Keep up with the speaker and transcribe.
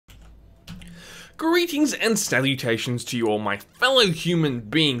Greetings and salutations to you all, my fellow human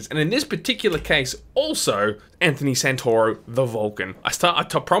beings, and in this particular case, also Anthony Santoro, the Vulcan. I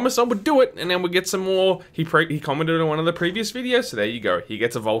promised I would do it, and then we'll get some more. He commented on one of the previous videos, so there you go. He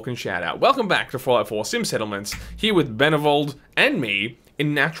gets a Vulcan shout out. Welcome back to Fallout 4 Sim Settlements, here with Benevold and me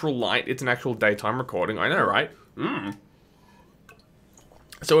in natural light. It's an actual daytime recording, I know, right?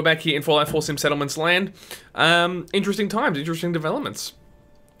 So we're back here in Fallout 4 Sim Settlements land. Interesting times, interesting developments.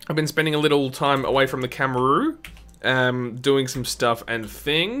 I've been spending a little time away from the camera, doing some stuff and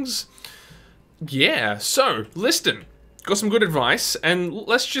things. Yeah, so, listen, got some good advice, and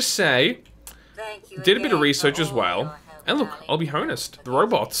let's just say, did a bit of research as well. And look, I'll be honest, the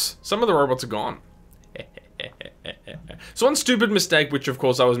robots, some of the robots are gone. So one stupid mistake, which of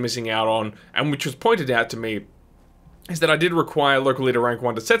course I was missing out on, and which was pointed out to me, is that I did require local leader rank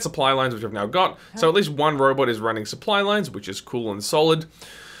 1 to set supply lines, which I've now got. So at least one robot is running supply lines, which is cool and solid.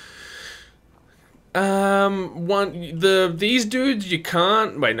 These dudes you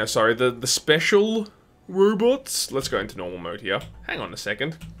can't, wait, no, sorry, the special robots, let's go into normal mode here. Hang on a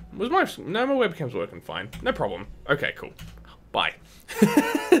second. No, my webcam's working fine. No problem. Okay, cool. Bye.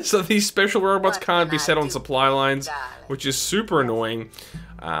 So these special robots can't be set on supply lines, which is super annoying.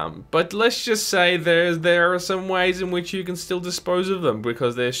 But let's just say there are some ways in which you can still dispose of them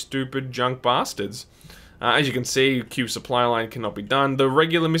because they're stupid junk bastards. As you can see, cube supply line cannot be done. The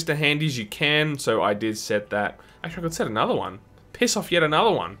regular Mr. Handies you can, so I did set that. Actually, I could set another one. Piss off yet another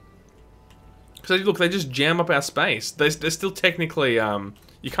one. Because look, they just jam up our space. They're still technically,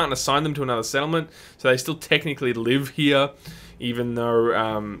 you can't assign them to another settlement, so they still technically live here, even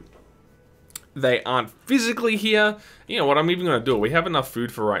though they aren't physically here. You know what, I'm even going to do it. We have enough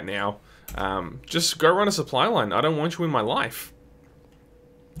food for right now. Just go run a supply line. I don't want you in my life.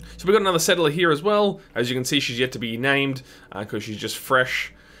 So we've got another settler here as well. As you can see, she's yet to be named because she's just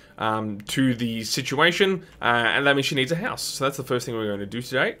fresh to the situation, and that means she needs a house. So that's the first thing we're going to do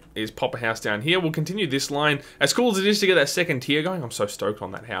today, is pop a house down here. We'll continue this line. As cool as it is to get that second tier going, I'm so stoked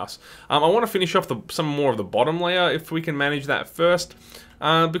on that house. I want to finish off some more of the bottom layer, if we can manage that first,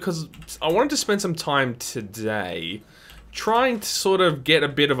 because I wanted to spend some time today trying to sort of get a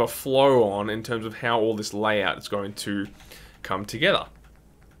bit of a flow on in terms of how all this layout is going to come together.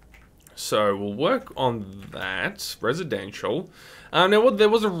 So we'll work on that. Residential. Now, there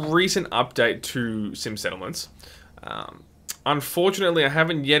was a recent update to Sim Settlements. Unfortunately, I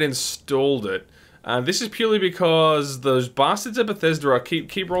haven't yet installed it. This is purely because those bastards at Bethesda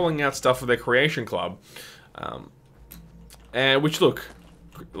keep rolling out stuff for their Creation Club. Which, look,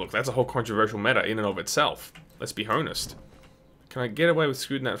 that's a whole controversial matter in and of itself. Let's be honest. Can I get away with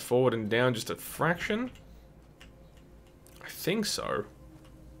scooting that forward and down just a fraction? I think so.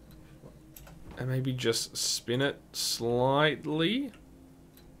 And maybe just spin it slightly.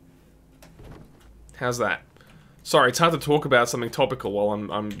 How's that? Sorry, it's hard to talk about something topical while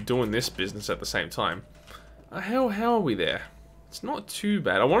I'm doing this business at the same time. How are we there? It's not too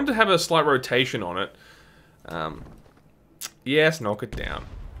bad. I wanted to have a slight rotation on it. Yes, knock it down.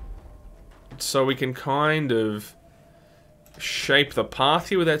 So we can kind of shape the path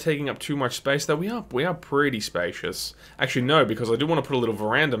here without taking up too much space, though we are pretty spacious. Actually, no, because I do want to put a little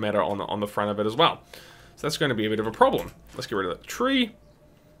veranda matter on the front of it as well. So that's going to be a bit of a problem. Let's get rid of that tree.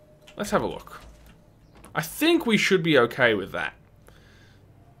 Let's have a look. I think we should be okay with that.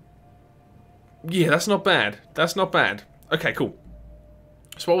 Yeah, that's not bad. That's not bad. Okay, cool.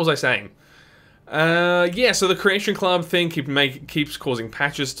 So what was I saying? Yeah, so the Creation Club thing keeps causing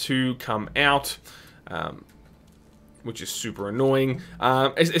patches to come out. Which is super annoying.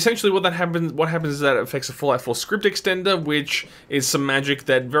 Essentially what happens is that it affects the Fallout 4 script extender, which is some magic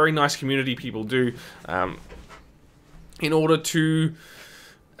that very nice community people do in order to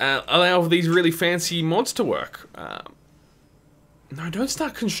allow these really fancy mods to work. No, don't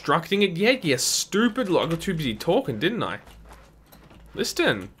start constructing it yet, you stupid. Look, I got too busy talking, didn't I?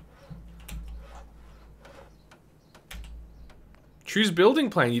 Listen. Choose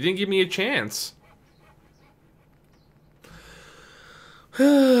building plan, you didn't give me a chance.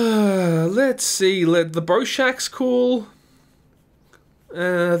 Let's see, the bow shack's cool.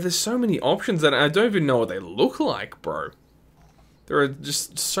 There's so many options that I don't even know what they look like, bro. There are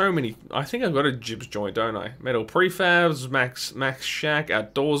just so many. I think I've got a Jibs joint, don't I? Metal prefabs, max shack,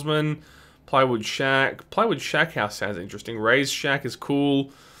 outdoorsman, plywood shack. Plywood shack house sounds interesting. Raised shack is cool.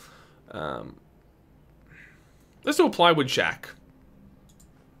 Let's do a plywood shack.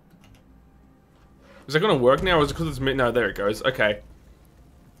 Is that gonna work now, or is it because it's mid? No, there it goes. Okay.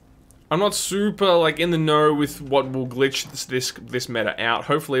 I'm not super, like, in the know with what will glitch this meta out.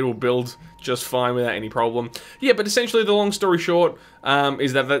 Hopefully it will build just fine without any problem. Yeah, but essentially the long story short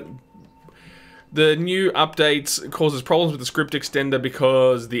is that The new updates causes problems with the script extender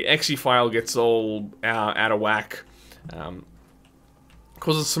because the exe file gets all out of whack.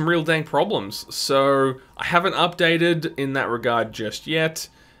 Causes some real dang problems. So I haven't updated in that regard just yet.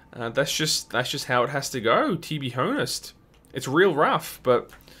 That's just how it has to go, to be honest. It's real rough, but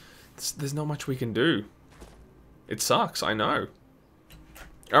there's not much we can do. It sucks, I know.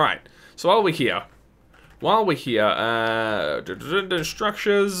 Alright, so while we're here,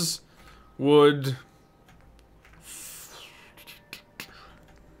 structures would...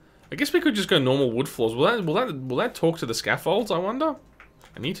 I guess we could just go normal wood floors. Will that talk to the scaffolds, I wonder?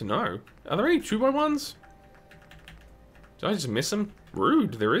 I need to know. Are there any 2x1s? Did I just miss them?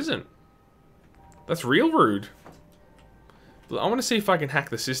 Rude, there isn't. That's real rude. I want to see if I can hack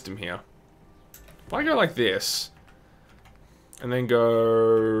the system here. If I go like this, and then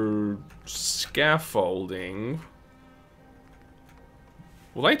go scaffolding,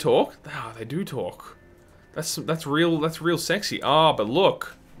 will they talk? Ah, they do talk. That's real sexy. Ah, but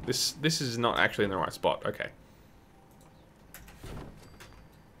look, this is not actually in the right spot. Okay.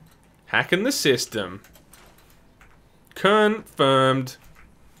 Hacking the system. Confirmed.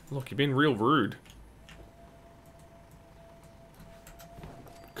 Look, you're being real rude.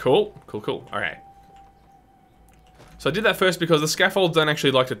 Cool. Alright. So I did that first because the scaffolds don't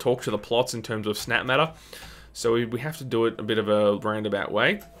actually like to talk to the plots in terms of snap matter. So we have to do it a bit of a roundabout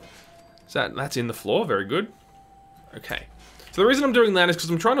way. So that's in the floor. Very good. Okay. So the reason I'm doing that is because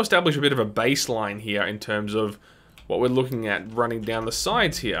I'm trying to establish a bit of a baseline here in terms of what we're looking at running down the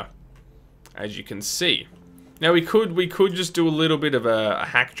sides here. As you can see. Now we could just do a little bit of a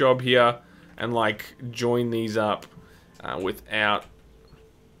hack job here and like join these up without...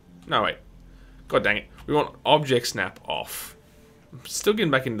 No, wait. God dang it. We want object snap off. I'm still getting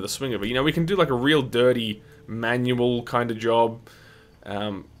back into the swing of it. You know, we can do like a real dirty manual kind of job.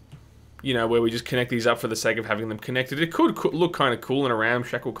 You know, where we just connect these up for the sake of having them connected. It could look kind of cool in a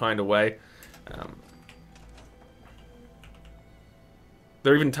ramshackle kind of way.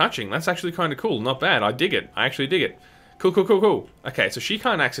 They're even touching. That's actually kind of cool. Not bad. I dig it. I actually dig it. Cool. Okay, so she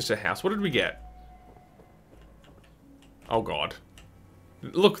can't access her house. What did we get? Oh, God.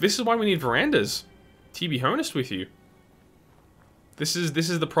 Look, this is why we need verandas. To be honest with you. This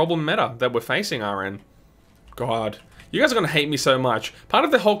is the problem meta that we're facing, RN. God. You guys are going to hate me so much. Part of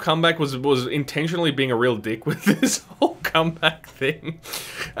the whole comeback was intentionally being a real dick with this whole comeback thing.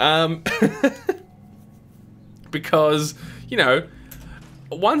 Because, you know...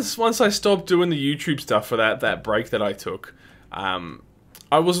 Once I stopped doing the YouTube stuff for that break that I took,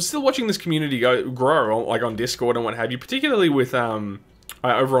 I was still watching this community grow, like on Discord and what have you, particularly with over on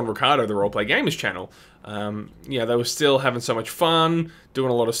Ricardo, the Roleplay Gamers channel. Yeah, they were still having so much fun, doing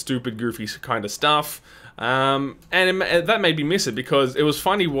a lot of stupid, goofy kind of stuff, and that made me miss it because it was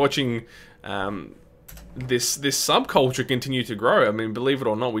funny watching this subculture continue to grow. I mean, believe it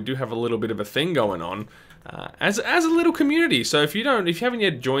or not, we do have a little bit of a thing going on. As a little community. So if you're here and you haven't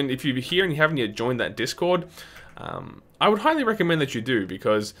yet joined that Discord, I would highly recommend that you do,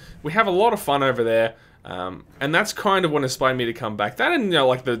 because we have a lot of fun over there, and that's kind of what inspired me to come back. That and, you know,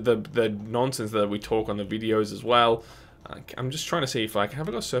 like the nonsense that we talk on the videos as well. I'm just trying to see if I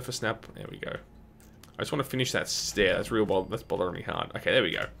have got surface snap. There we go. I just want to finish that stair. That's that's bothering me hard. Okay, there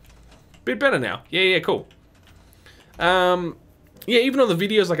we go. Bit better now. Yeah, cool. Yeah, even on the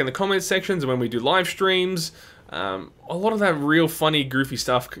videos, like in the comments sections and when we do live streams, a lot of that real funny, goofy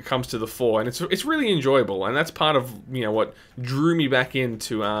stuff comes to the fore, and it's really enjoyable, and that's part of, you know, what drew me back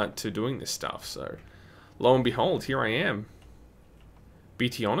into to doing this stuff. So, lo and behold, here I am. Be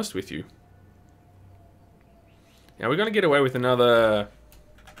honest with you. Now we're gonna get away with another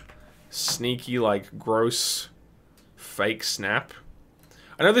sneaky, like, gross, fake snap.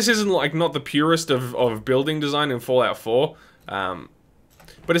 I know this isn't like not the purest of building design in Fallout 4.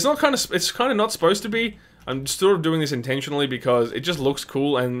 But it's kind of not supposed to be. I'm sort of doing this intentionally because it just looks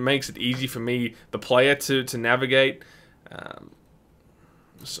cool and makes it easy for me, the player, to navigate. And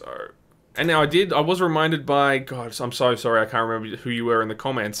now I was reminded by, God, I'm so sorry, I can't remember who you were in the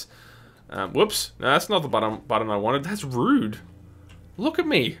comments. Whoops, no, that's not the button I wanted. That's rude. Look at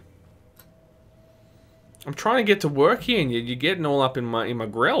me. I'm trying to get to work here, and you're getting all up in my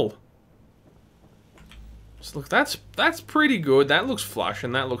grill. So look, that's pretty good. That looks flush,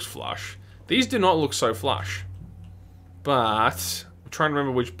 and that looks flush. These do not look so flush. But I'm trying to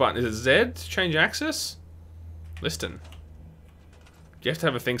remember which button. Is it Z to change axis? Listen. You have to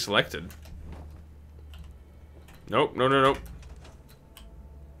have a thing selected. Nope, no.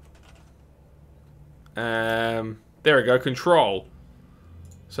 There we go, control.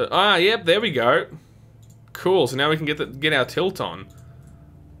 So, yep, there we go. Cool, so now we can get our tilt on.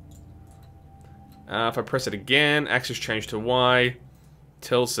 If I press it again, axis change to Y,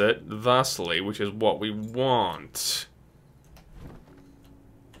 tilts it thusly, which is what we want.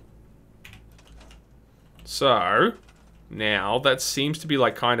 So, now that seems to be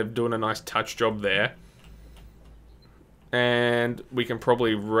like kind of doing a nice touch job there. And we can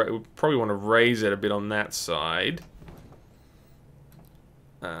probably want to raise it a bit on that side.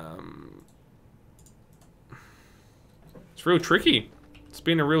 It's real tricky. It's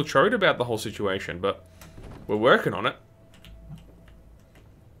been a real chode about the whole situation, but we're working on it.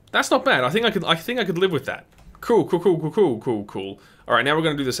 That's not bad. I think I could live with that. Cool, cool, cool, cool, cool, cool, cool. All right, now we're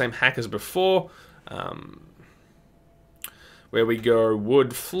going to do the same hack as before. Where we go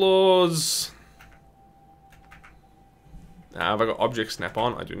wood floors. Have I got object snap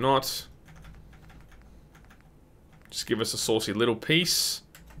on? I do not. Just give us a saucy little piece.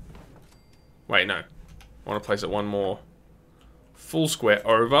 Wait, no. I want to place it one more full square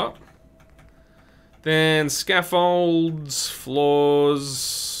over. Then scaffolds,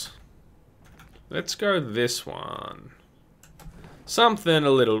 floors. Let's go this one. Something a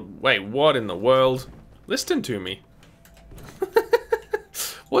little... Wait, what in the world? Listen to me.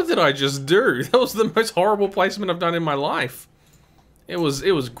 What did I just do? That was the most horrible placement I've done in my life. It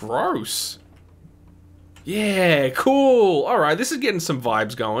was gross. Yeah, cool. All right, this is getting some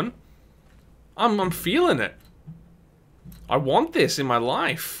vibes going. I'm feeling it. I want this in my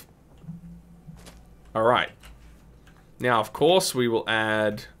life. All right. Now, of course, we will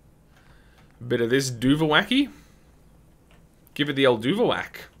add a bit of this Duvawacky. Give it the old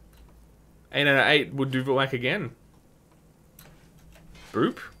Duvawack. 8 out of 8 would Duvawack again.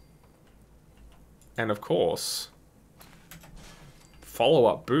 Boop. And of course,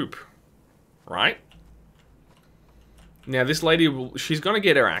 follow-up boop. Right? Now this lady, she's gonna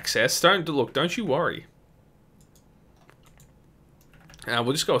get her access. Don't you worry.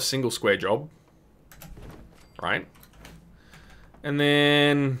 We'll just go a single square job. Right? And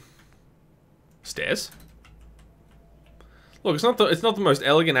then stairs. Look, it's not the most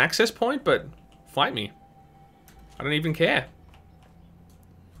elegant access point, but fight me. I don't even care.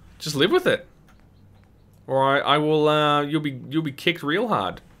 Just live with it. Or I will you'll be kicked real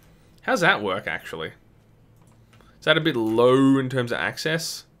hard. How's that work actually? Is that a bit low in terms of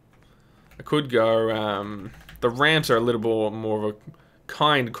access? I could go the ramps are a little bit more of a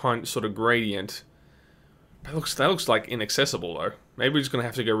kind sort of gradient. That looks like inaccessible though. Maybe we're just gonna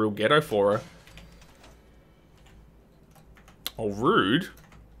have to go real ghetto for her. Oh, rude.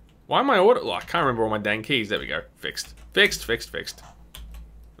 Why am I Oh, I can't remember all my dang keys. There we go. Fixed. Fixed, fixed, fixed.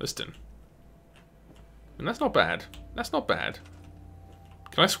 Listen. And that's not bad. That's not bad.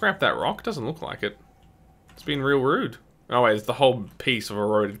 Can I scrap that rock? Doesn't look like it. It's been real rude. Oh wait, it's the whole piece of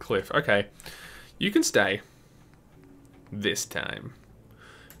eroded cliff. Okay. You can stay. This time.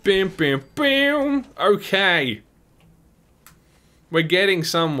 Bam, bam, bam. Okay. We're getting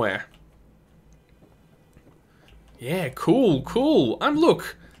somewhere. Yeah, cool, cool. And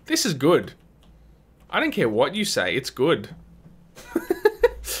look, this is good. I don't care what you say, it's good.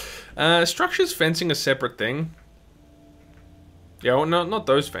 Structures fencing a separate thing. Yeah, well, not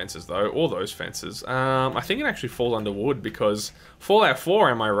those fences though, or those fences. I think it actually falls under wood because Fallout 4,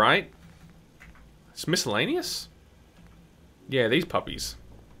 am I right? It's miscellaneous? Yeah, these puppies.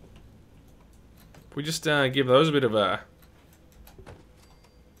 We just give those a bit of a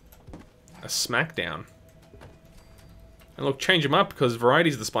smackdown. And look, change them up because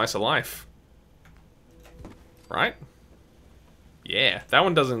variety's the spice of life. Right? Yeah, that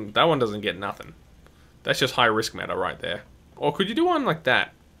one doesn't get nothing. That's just high risk matter right there. Or could you do one like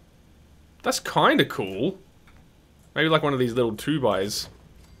that? That's kind of cool. Maybe like one of these little 2x.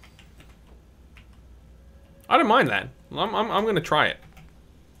 I don't mind that. I'm gonna try it.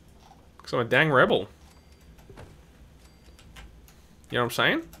 Because I'm a dang rebel. You know what I'm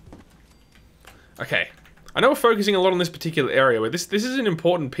saying? Okay. I know we're focusing a lot on this particular area, but this is an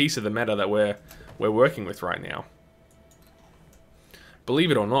important piece of the meta that we're working with right now.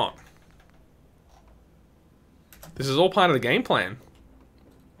 Believe it or not. This is all part of the game plan.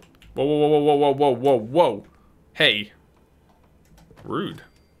 Whoa, whoa, whoa, whoa, whoa, whoa, whoa, whoa. Hey. Rude.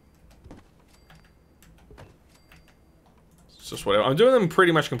 It's just whatever. I'm doing them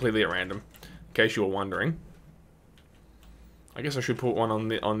pretty much completely at random, in case you were wondering. I guess I should put one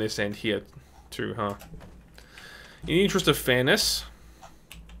on this end here too, huh? In the interest of fairness,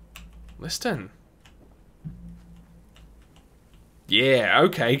 listen. Yeah,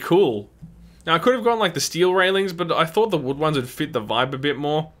 okay, cool. Now, I could have gone like the steel railings, but I thought the wood ones would fit the vibe a bit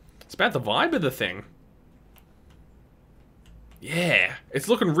more. It's about the vibe of the thing. Yeah, it's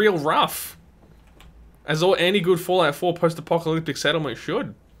looking real rough. As any good Fallout 4 post-apocalyptic settlement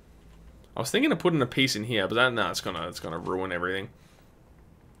should. I was thinking of putting a piece in here, but that, no, it's gonna ruin everything.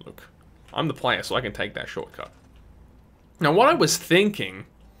 Look, I'm the player, so I can take that shortcut. Now, what I was thinking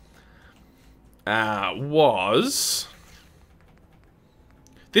was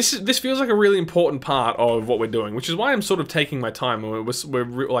this feels like a really important part of what we're doing, which is why I'm sort of taking my time.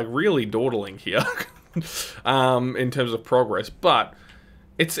 We're like really dawdling here in terms of progress, but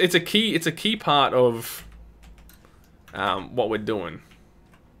it's a key part of what we're doing.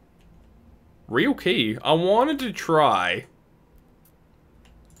 Real key. I wanted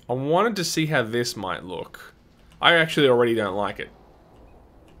to see how this might look. I actually already don't like it.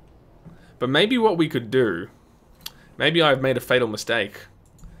 But maybe what we could do... Maybe I've made a fatal mistake.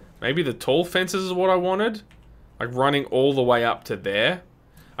 Maybe the tall fences is what I wanted. Like running all the way up to there.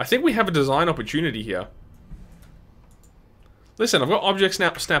 I think we have a design opportunity here. Listen, I've got object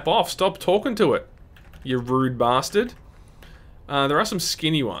snap off. Stop talking to it, you rude bastard. There are some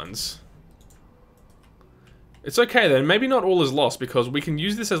skinny ones. It's okay then. Maybe not all is lost because we can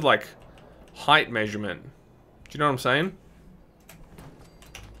use this as like height measurement. Do you know what I'm saying?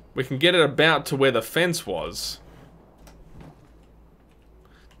 We can get it about to where the fence was.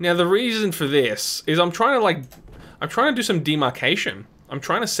 Now the reason for this is I'm trying to do some demarcation. I'm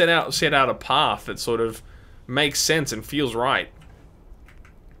trying to set out a path that sort of makes sense and feels right.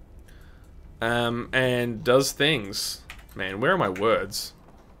 And does things. Man, where are my words?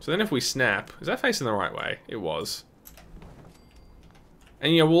 So then if we snap, is that facing the right way? It was.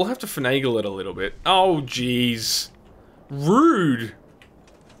 And yeah, we'll have to finagle it a little bit. Oh, jeez. Rude.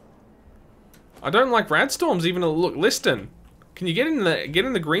 I don't like radstorms even. Look, listen. Can you get in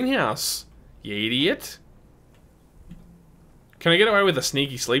the greenhouse? You idiot. Can I get away with a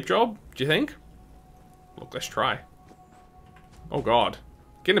sneaky sleep job, do you think? Look, let's try. Oh god.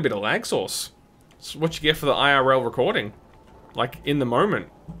 Getting a bit of lag source. It's what you get for the IRL recording. Like, in the moment.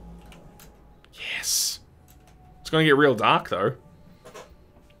 Yes. It's gonna get real dark, though.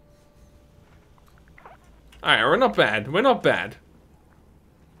 Alright, we're not bad. We're not bad.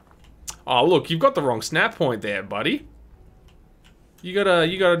 Oh, look, you've got the wrong snap point there, buddy. You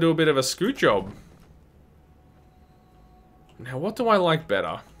gotta do a bit of a scoot job. Now, what do I like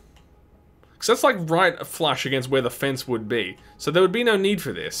better? Because that's like right flush against where the fence would be. So there would be no need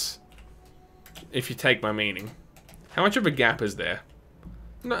for this. If you take my meaning. How much of a gap is there?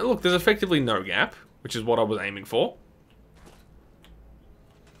 No, look, there's effectively no gap, which is what I was aiming for.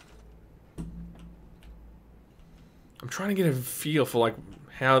 I'm trying to get a feel for like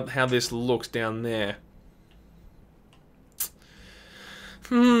how this looks down there.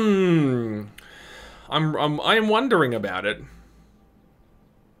 I'm wondering about it.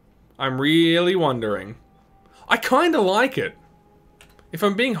 I'm really wondering. I kind of like it. If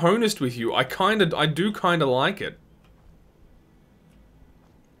I'm being honest with you, I do kind of like it.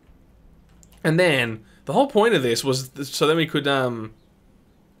 And then the whole point of this was so then we could I'm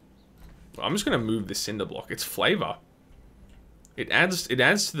just gonna move this cinder block. It's flavor. It adds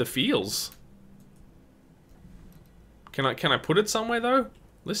to the feels. Can I put it somewhere though?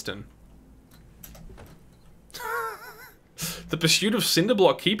 Listen. The pursuit of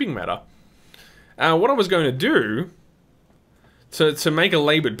cinderblock keeping matter. What I was going to do, to make a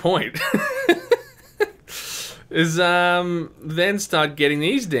laboured point, is then start getting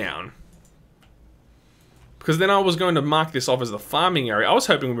these down. Because then I was going to mark this off as the farming area. I was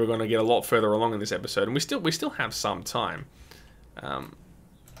hoping we were going to get a lot further along in this episode, and we still have some time.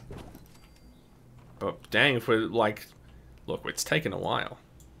 But dang, if we're like, look, it's taken a while.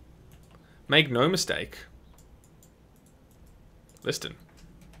 Make no mistake. Listen.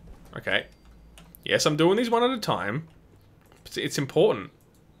 Okay. Yes, I'm doing these one at a time. It's important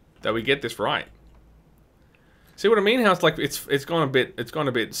that we get this right. See what I mean? How it's like it's gone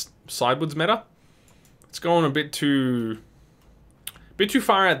a bit sideways meta. It's going a bit too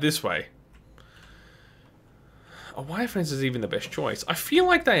far out this way. A wire fence is even the best choice. I feel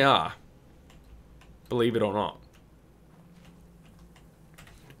like they are. Believe it or not.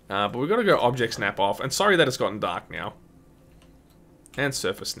 But we've got to go object snap off. And sorry that it's gotten dark now. And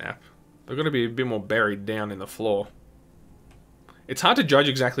surface snap. They're going to be a bit more buried down in the floor. It's hard to judge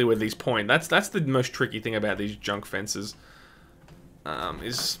exactly where these point. That's the most tricky thing about these junk fences.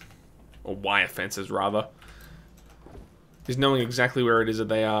 Or wire fences, rather. Is knowing exactly where it is that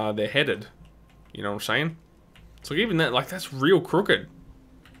they're headed. You know what I'm saying? So even that, like, that's real crooked.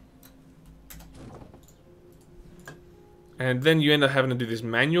 And then you end up having to do this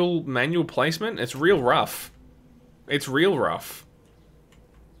manual placement. It's real rough. It's real rough.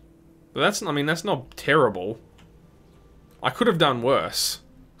 But that's not terrible. I could have done worse.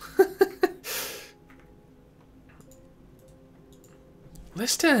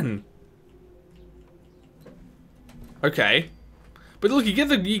 Listen. Okay. But look, you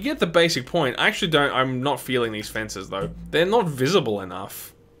get the basic point. I actually don't... I'm not feeling these fences, though. They're not visible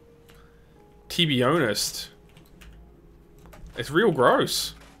enough. To be honest. It's real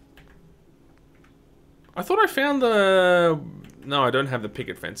gross. I thought I found the... No, I don't have the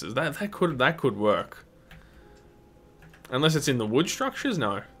picket fences. That could work. Unless it's in the wood structures?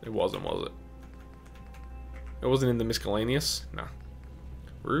 No, it wasn't, was it? It wasn't in the miscellaneous? No.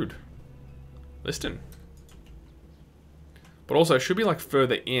 Rude. Listen. But also, it should be, like,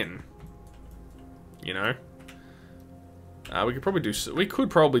 further in. You know? We could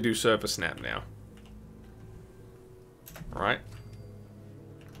probably do surface snap now. Right?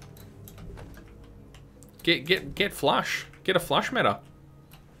 Get flush. Get a flush meta.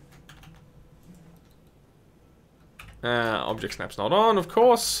 Object snap's not on, of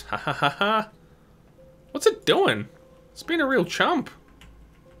course. Ha ha ha ha. What's it doing? It's been a real chump.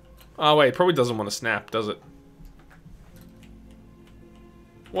 Oh wait, it probably doesn't want to snap, does it?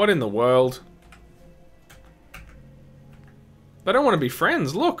 What in the world? They don't want to be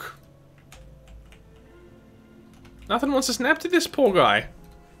friends, look. Nothing wants to snap to this poor guy.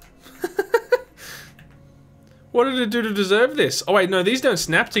 What did it do to deserve this? Oh wait, no, these don't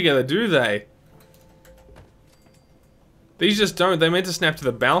snap together, do they? These just don't. They meant to snap to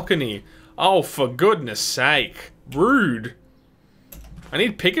the balcony. Oh, for goodness sake. Rude. I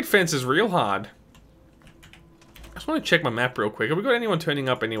need picket fences real hard. I just want to check my map real quick. Have we got anyone turning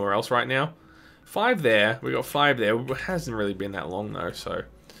up anywhere else right now? 5 there. We got 5 there. It hasn't really been that long though, so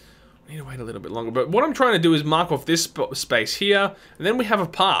we need to wait a little bit longer. But what I'm trying to do is mark off this space here, and then we have a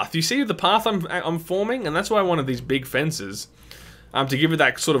path. You see the path I'm forming? And that's why I wanted these big fences. To give it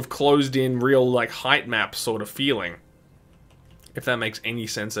that sort of closed-in, real, like, height map sort of feeling. If that makes any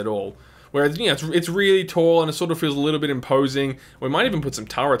sense at all. Whereas, you know, it's really tall and it sort of feels a little bit imposing. We might even put some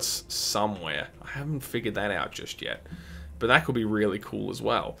turrets somewhere. I haven't figured that out just yet. But that could be really cool as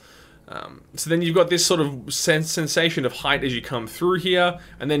well. So then you've got this sort of sensation of height as you come through here.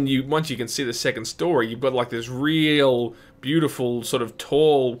 And then once you can see the second story, you've got like this real beautiful sort of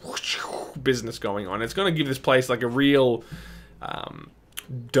tall business going on. It's going to give this place like a real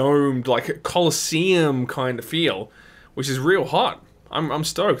domed, like Colosseum kind of feel. Which is real hot. I'm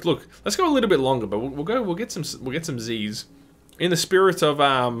stoked. Look, let's go a little bit longer, but we'll get some Z's. In the spirit of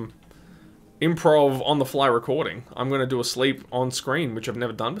improv on the fly recording, I'm gonna do a sleep on screen, which I've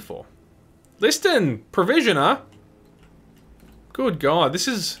never done before. Listen, provisioner. Good God, this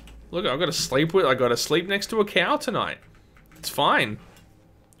is look. I got to sleep next to a cow tonight. It's fine.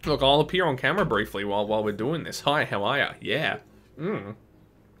 Look, I'll appear on camera briefly while we're doing this. Hi, how are ya? Yeah.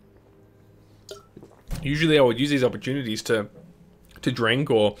 Usually I would use these opportunities to drink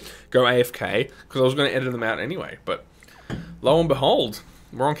or go AFK, because I was going to edit them out anyway, but lo and behold,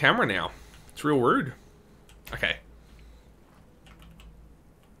 we're on camera now. It's real rude. Okay.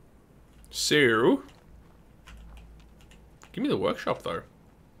 So, give me the workshop though.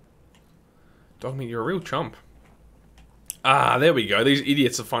 Dogmeat, you're a real chump. Ah, there we go. These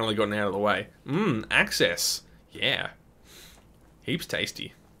idiots have finally gotten out of the way. Access. Yeah. Heaps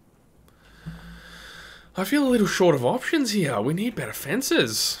tasty. I feel a little short of options here. We need better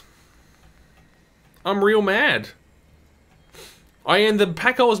fences. I'm real mad. And the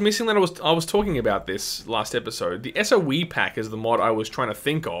pack I was missing that I was talking about this last episode. The SOE pack is the mod I was trying to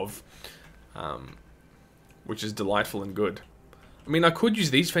think of. Which is delightful and good. I mean, I could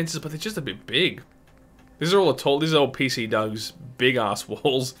use these fences, but they're just a bit big. These are all PC Doug's big ass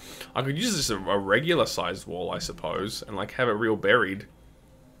walls. I could use this as a regular sized wall, I suppose, and like have it real buried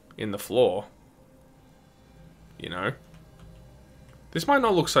in the floor. You know, this might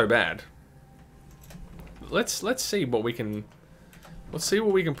not look so bad. Let's see what we can. Let's see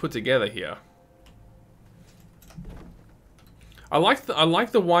what we can put together here. I like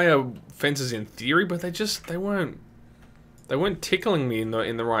the wire fences in theory, but they weren't tickling me in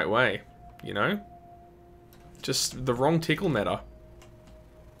the right way. You know, just the wrong tickle meta.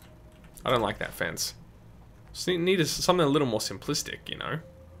 I don't like that fence. Just need something a little more simplistic. You know.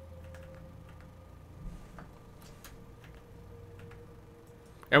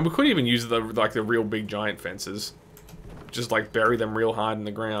 And we could even use the real big giant fences. Just like bury them real hard in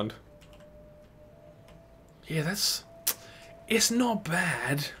the ground. Yeah, it's not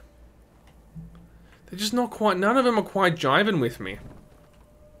bad. They're just not quite, none of them are quite jiving with me.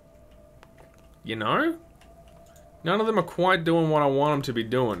 You know? None of them are quite doing what I want them to be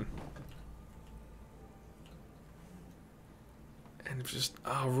doing. And it's just,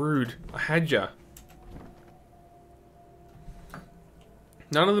 oh, rude. I had ya.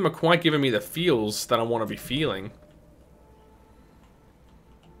 None of them are quite giving me the feels that I want to be feeling.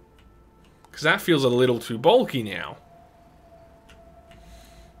 Because that feels a little too bulky now.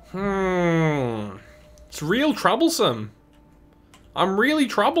 It's real troublesome. I'm really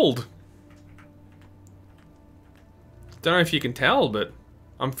troubled. Don't know if you can tell, but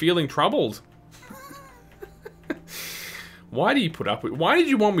I'm feeling troubled. Why do you put up with... Why did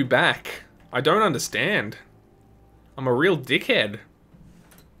you want me back? I don't understand. I'm a real dickhead.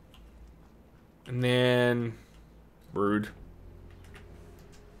 And then... Rude.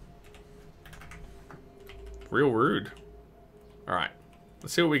 Real rude. Alright.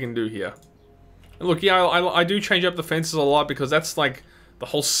 Let's see what we can do here. And look, yeah, I do change up the fences a lot because that's like the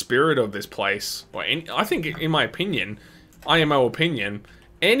whole spirit of this place. Well, I think, in my opinion, IMO opinion,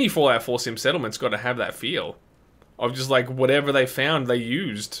 any Fallout 4 sim settlement's got to have that feel. Of just like whatever they found, they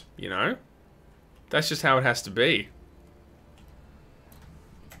used, you know? That's just how it has to be.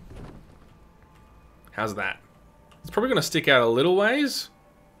 How's that? It's probably going to stick out a little ways.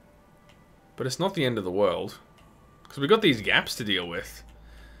 But it's not the end of the world. Because we've got these gaps to deal with.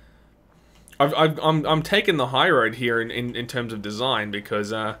 I'm taking the high road here in terms of design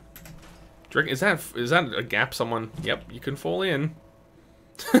because, is that a gap someone... Yep, you can fall in.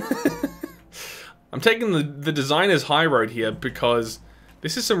 I'm taking the designer's high road here because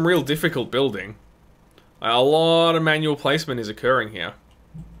this is some real difficult building. A lot of manual placement is occurring here.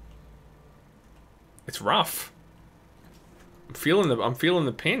 It's rough. I'm feeling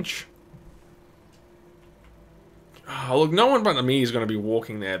the pinch. Oh, look, no one but me is going to be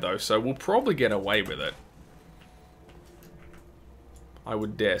walking there though, so we'll probably get away with it. I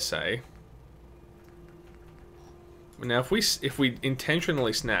would dare say. Now, if we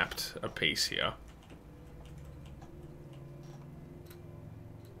intentionally snapped a piece here,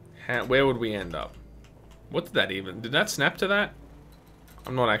 where would we end up? What did that even... Did that snap to that?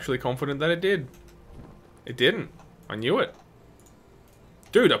 I'm not actually confident that it did. It didn't. I knew it.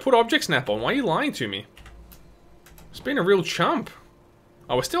 Dude, I put object snap on. Why are you lying to me? It's been a real chump.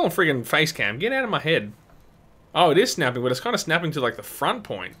 Oh, we're still on friggin' face cam. Get out of my head. Oh, it is snapping, but it's kind of snapping to like the front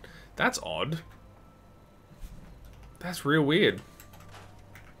point. That's odd. That's real weird.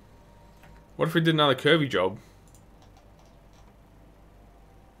 What if we did another curvy job?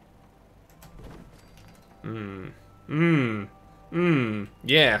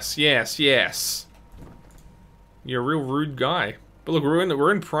 Yes, yes, yes. You're a real rude guy. But look,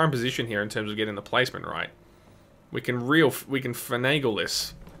 we're in prime position here in terms of getting the placement right. We can finagle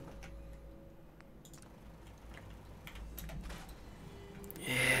this.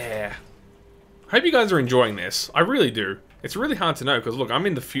 Yeah. I hope you guys are enjoying this. I really do. It's really hard to know because look, I'm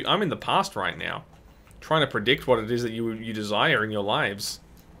in the past right now, trying to predict what it is that you desire in your lives.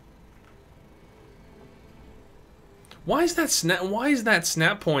 Why is that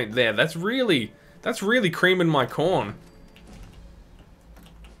snap point there? That's really creaming my corn.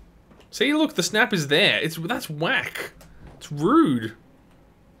 See, look, the snap is there. That's whack. It's rude.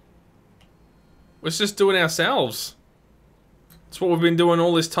 Let's just do it ourselves. That's what we've been doing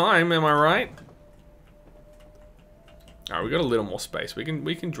all this time, am I right? Alright, we got a little more space. We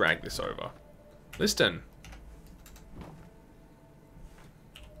can drag this over. Listen.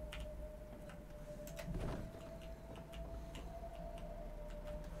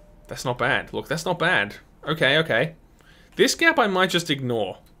 That's not bad. Look, that's not bad. Okay, okay. This gap I might just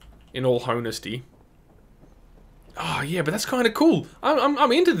ignore. In all honesty. Oh, yeah, but that's kind of cool.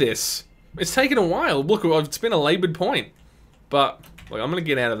 I'm into this. It's taken a while. Look, it's been a labored point. But, look, I'm going to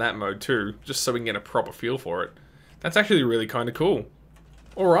get out of that mode too, just so we can get a proper feel for it. That's actually really kind of cool.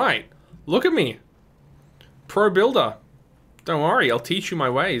 Alright. Look at me. Pro builder. Don't worry, I'll teach you my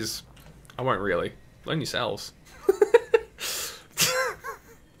ways. I won't really. Learn yourselves.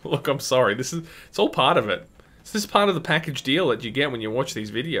 Look, I'm sorry. It's all part of it. This is part of the package deal that you get when you watch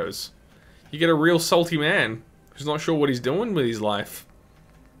these videos. You get a real salty man who's not sure what he's doing with his life.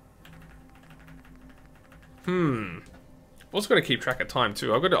 Also got to keep track of time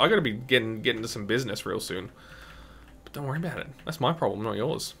too. I got to be getting to some business real soon. But don't worry about it. That's my problem, not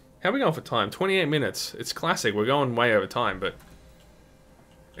yours. How are we going for time? 28 minutes. It's classic. We're going way over time, but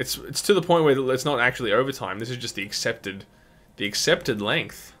it's to the point where it's not actually overtime. This is just the accepted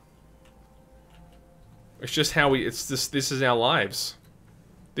length. It's just how this is our lives.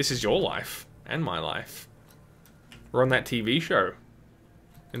 This is your life and my life. We're on that TV show.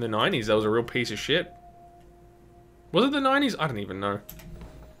 In the 90s, that was a real piece of shit. Was it the 90s? I don't even know.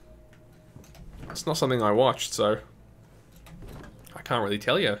 It's not something I watched, so I can't really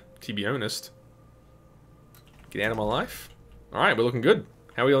tell you, to be honest. Get out of my life. Alright, we're looking good.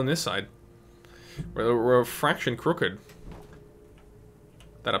 How are we on this side? We're a fraction crooked.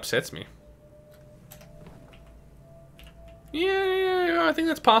 That upsets me. Yeah, I think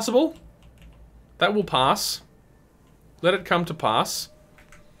that's passable. That will pass. Let it come to pass.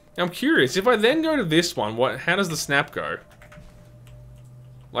 I'm curious, if I then go to this one, how does the snap go?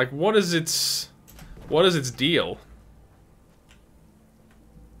 Like, what is its deal?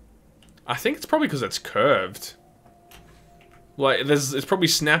 I think it's probably because it's curved. Like, it's probably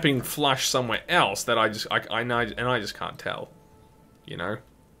snapping flush somewhere else that I know, and I just can't tell. You know?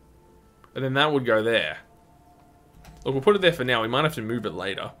 And then that would go there. Look, we'll put it there for now. We might have to move it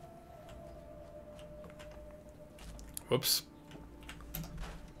later. Whoops.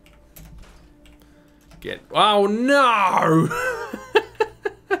 Oh, no!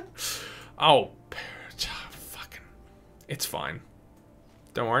 Oh, fucking... It's fine.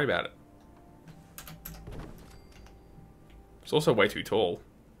 Don't worry about it. It's also way too tall.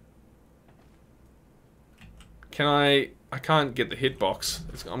 I can't get the hitbox.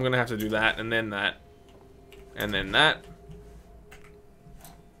 I'm gonna have to do that, and then that. And then that.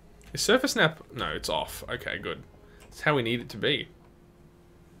 Is surface snap? No, it's off. Okay, good. It's how we need it to be.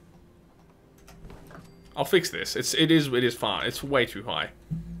 I'll fix this. It is far. It's way too high.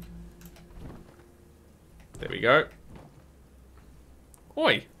 There we go.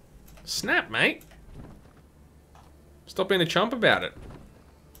 Oi. Snap, mate. Stop being a chump about it.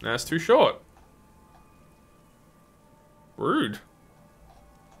 No, it's too short. Rude.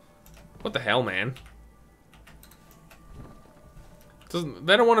 What the hell, man?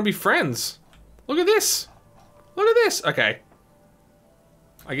 They don't want to be friends. Look at this. Look at this. Okay.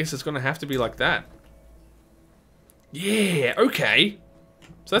 I guess it's going to have to be like that. Yeah, okay.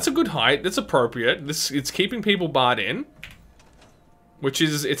 So that's a good height. That's appropriate. It's keeping people barred in. Which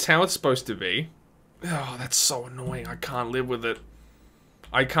is, it's how it's supposed to be. Oh, that's so annoying. I can't live with it.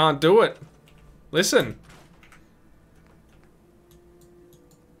 I can't do it. Listen.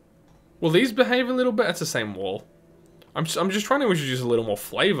 Will these behave a little bit? That's the same wall. I'm just trying to introduce a little more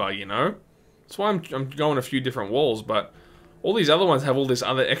flavor, you know? That's why I'm going a few different walls, but all these other ones have all this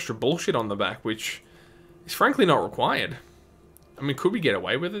other extra bullshit on the back, which is frankly not required. I mean, could we get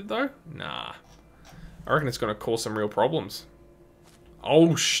away with it, though? Nah. I reckon it's going to cause some real problems.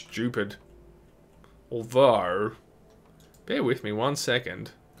 Oh, stupid. Although, bear with me 1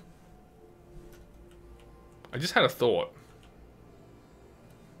 second. I just had a thought.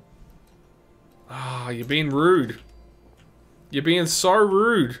 Ah, you're being rude. You're being so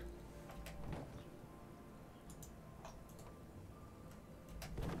rude.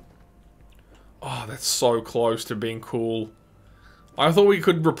 Oh, that's so close to being cool. I thought we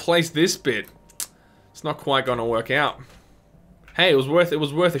could replace this bit. It's not quite gonna work out. Hey, it was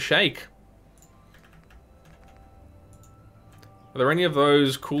worth a shake. Are there any of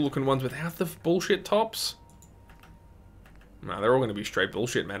those cool looking ones without the bullshit tops? No, they're all gonna be straight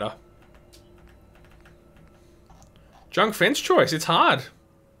bullshit meta. Junk fence choice, it's hard.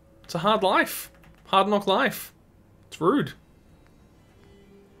 It's a hard life. Hard knock life. It's rude.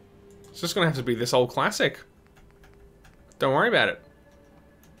 It's just gonna have to be this old classic. Don't worry about it.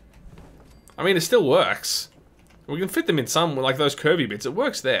 I mean, it still works. We can fit them in some, like those curvy bits. It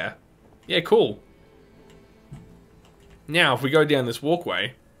works there. Yeah, cool. Now, if we go down this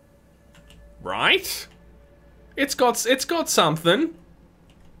walkway, right? It's got something.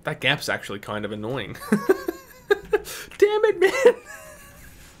 That gap's actually kind of annoying. Damn it, man.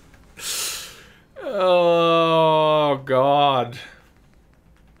 Oh, God.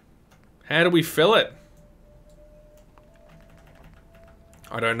 How do we fill it?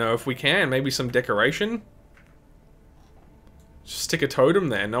 I don't know if we can. Maybe some decoration? Just stick a totem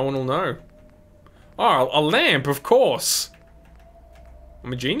there. No one will know. Oh, a lamp, of course.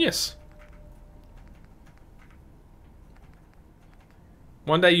 I'm a genius.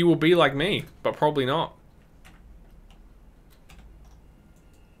 One day you will be like me, but probably not.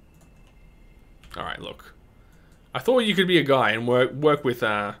 Alright, look. I thought you could be a guy and work with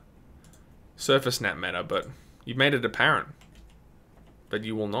surface snap meta, but you've made it apparent that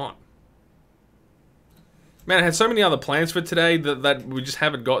you will not. Man, I had so many other plans for today that we just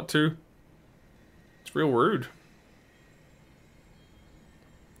haven't got to. It's real rude.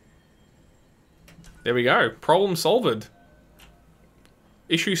 There we go. Problem solved.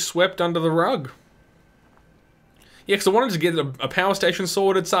 Issue swept under the rug. Yeah, because I wanted to get a power station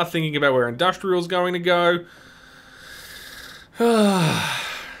sorted, start thinking about where industrial's going to go.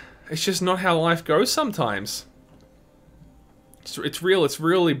 It's just not how life goes sometimes. It's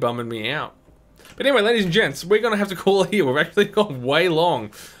really bumming me out. But anyway, ladies and gents, we're going to have to call it here. We've actually gone way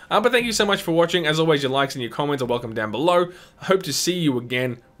long. But thank you so much for watching. As always, your likes and your comments are welcome down below. I hope to see you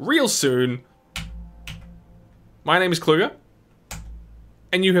again real soon. My name is Kluger,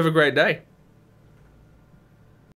 and you have a great day.